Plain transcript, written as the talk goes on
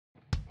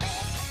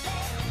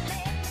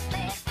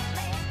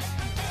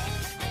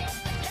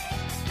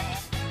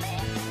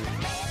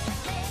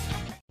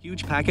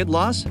Huge packet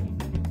loss?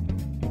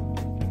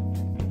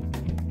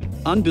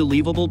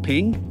 Unbelievable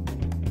ping?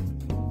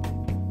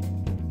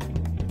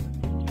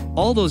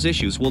 All those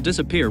issues will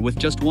disappear with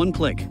just one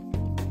click.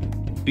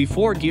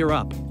 Before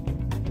GearUP.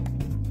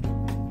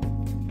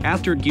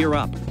 After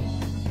GearUP.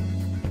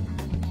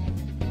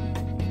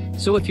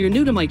 So if you're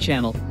new to my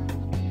channel,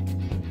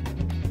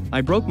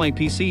 I broke my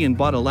PC and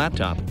bought a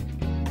laptop.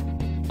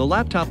 The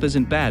laptop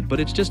isn't bad,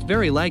 but it's just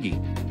very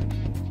laggy.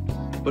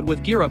 But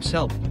with GearUp's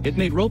help, it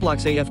made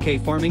Roblox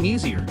AFK farming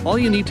easier. All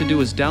you need to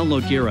do is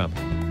download GearUp.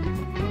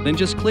 Then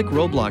just click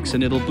Roblox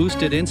and it'll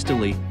boost it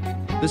instantly.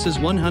 This is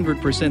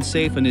 100%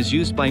 safe and is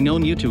used by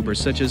known YouTubers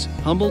such as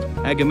Humbled,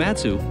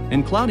 Agamatsu,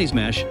 and Cloudy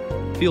Smash.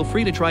 Feel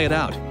free to try it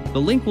out. The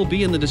link will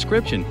be in the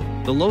description.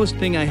 The lowest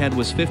ping I had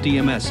was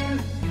 50 ms.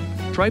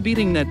 Try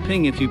beating that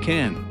ping if you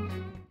can.